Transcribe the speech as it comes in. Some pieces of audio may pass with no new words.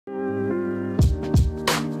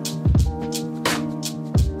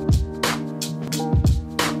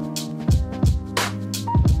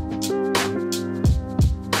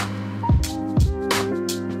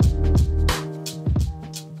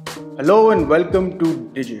Hello and welcome to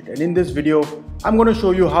Digit, and in this video I'm going to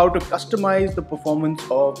show you how to customize the performance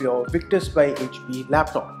of your Victus by HP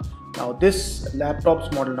laptop. Now this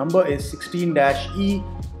laptop's model number is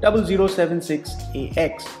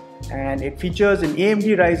 16-E0076AX and it features an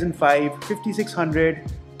AMD Ryzen 5 5600H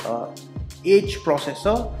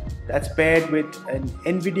processor that's paired with an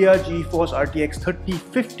NVIDIA GeForce RTX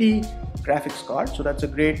 3050 graphics card. So that's a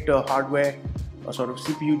great hardware sort of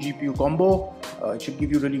CPU GPU combo. It should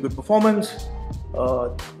give you really good performance.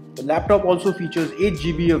 The laptop also features 8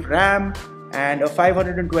 GB of RAM and a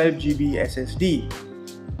 512 GB SSD.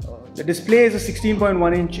 The display is a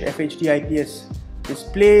 16.1-inch FHD IPS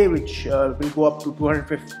display which will go up to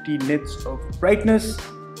 250 nits of brightness.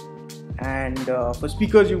 And for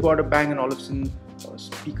speakers, you've got a Bang & Olufsen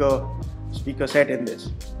speaker set in this.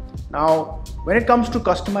 Now, when it comes to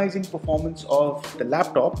customizing performance of the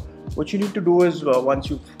laptop, what you need to do is once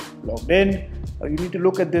you've logged in, you need to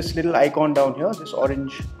look at this little icon down here, this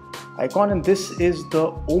orange icon, and this is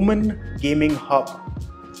the Omen Gaming Hub.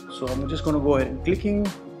 So I'm just going to go ahead and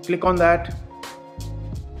click on that,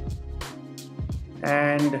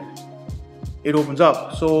 and it opens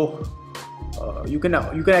up. So you can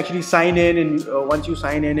actually sign in, and once you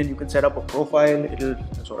sign in and you can set up a profile, it'll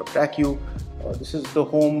sort of track you. This is the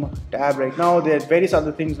home tab right now. There's various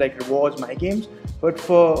other things like rewards, my games, but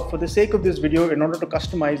for the sake of this video, in order to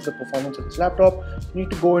customize the performance of this laptop, you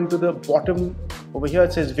need to go into the bottom over here.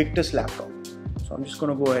 It says Victus laptop. So I'm just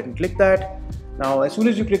going to go ahead and click that. Now as soon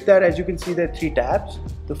as you click that, as you can see, there are 3 tabs.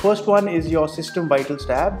 The first one is your system vitals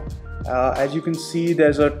tab. As you can see,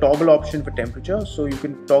 there's a toggle option for temperature, so you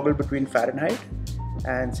can toggle between Fahrenheit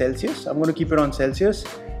and Celsius. I'm going to keep it on Celsius,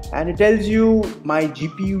 and it tells you my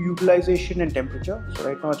GPU utilization and temperature. So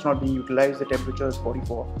right now it's not being utilized, the temperature is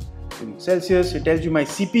 44 degrees Celsius. It tells you my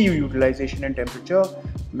CPU utilization and temperature,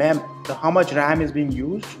 how much RAM is being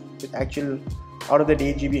used, with actual out of that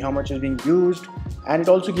 8 GB how much is being used, and it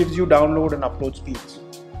also gives you download and upload speeds.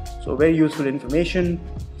 So very useful information.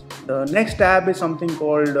 The next tab is something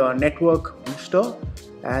called Network Booster,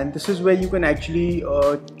 and this is where you can actually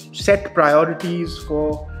set priorities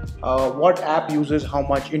for what app uses how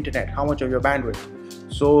much internet, how much of your bandwidth.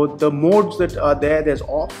 So the modes that are there's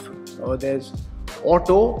off, there's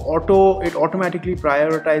auto, it automatically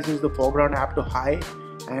prioritizes the foreground app to high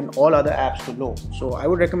and all other apps to low. So I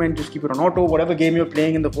would recommend just keep it on auto. Whatever game you're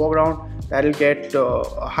playing in the foreground, that'll get a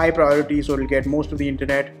high priority, so it'll get most of the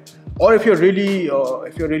internet. Or if you're really you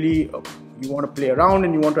want to play around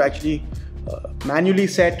and you want to actually manually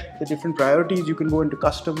set the different priorities, you can go into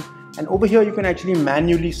custom, and over here you can actually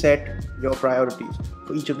manually set your priorities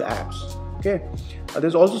for each of the apps. Okay,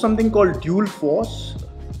 there's also something called dual force.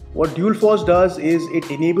 What dual force does is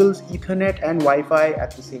it enables Ethernet and Wi-Fi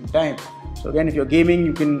at the same time. So again, if you're gaming,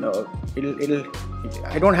 you can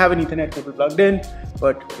I don't have an Ethernet cable plugged in,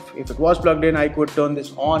 but if it was plugged in, I could turn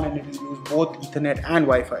this on and it will use both Ethernet and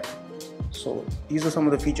Wi-Fi. So these are some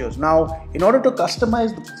of the features. Now, in order to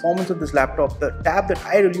customize the performance of this laptop, the tab that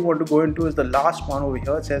I really want to go into is the last one over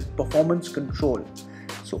here. It says Performance Control.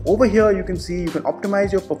 So over here you can see you can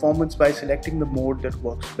optimize your performance by selecting the mode that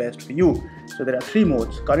works best for you. So there are 3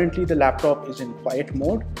 modes. Currently the laptop is in quiet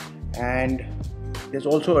mode, and there's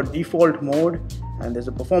also a default mode, and there's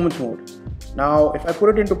a performance mode. Now if I put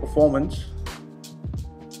it into performance,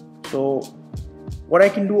 so what I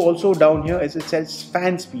can do also down here is it says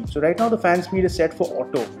fan speed. So right now the fan speed is set for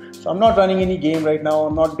auto. So I'm not running any game right now,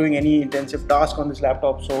 I'm not doing any intensive task on this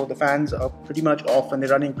laptop, so the fans are pretty much off and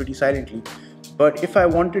they're running pretty silently. But if I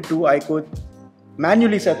wanted to, I could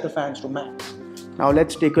manually set the fans to max. Now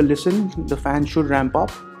let's take a listen. The fan should ramp up.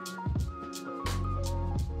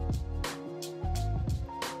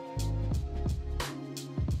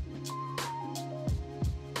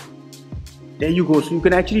 There you go. So you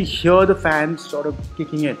can actually hear the fans sort of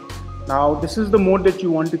kicking in. Now this is the mode that you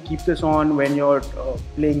want to keep this on when you're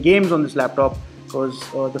playing games on this laptop, because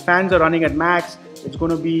the fans are running at max. It's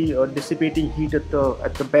going to be dissipating heat at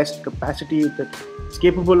the best capacity that it's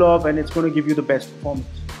capable of, and it's going to give you the best performance.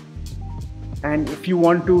 And if you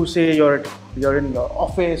want to say you're in your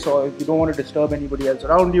office, or if you don't want to disturb anybody else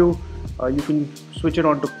around you, you can switch it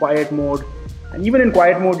on to quiet mode. And even in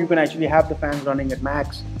quiet mode, you can actually have the fans running at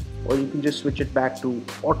max, or you can just switch it back to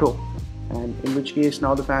auto, and in which case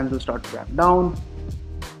now the fans will start to ramp down,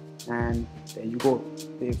 and there you go,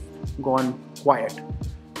 they've gone quiet.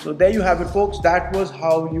 So there you have it, folks. That was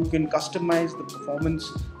how you can customize the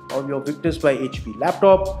performance of your Victus by HP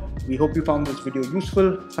laptop. We hope you found this video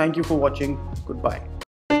useful. Thank you for watching. Goodbye.